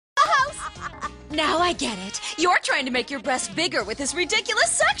Now I get it. You're trying to make your breast bigger with this ridiculous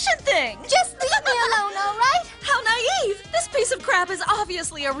suction thing. Just leave me alone, all right? How naive! This piece of crap is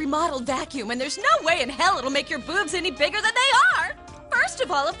obviously a remodeled vacuum, and there's no way in hell it'll make your boobs any bigger than they are. First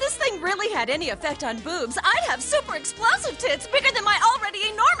of all, if this thing really had any effect on boobs, I'd have super explosive tits bigger than my already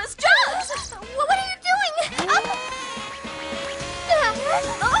enormous jugs. What are you doing?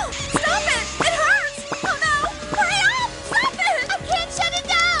 Oh, stop it! It hurts! Oh no! Hurry up! Stop it! I can't shut it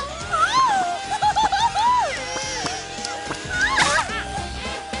down!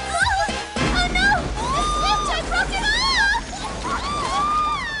 Oh no! The switch! I broke it off!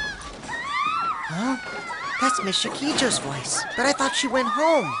 Huh? That's Miss Shakijo's voice, but I thought she went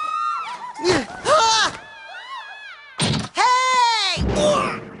home. Ah! Hey!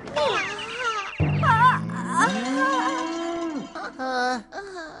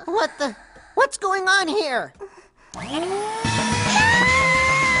 What's going on here?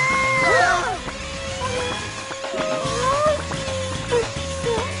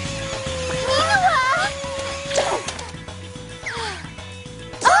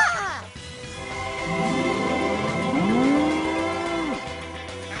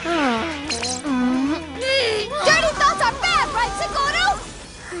 Dirty thoughts are bad, right, Seguro?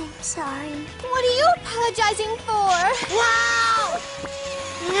 I'm sorry. What are you apologizing for? Wow!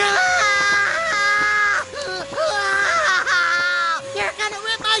 You're gonna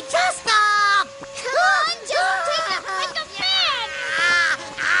rip my chest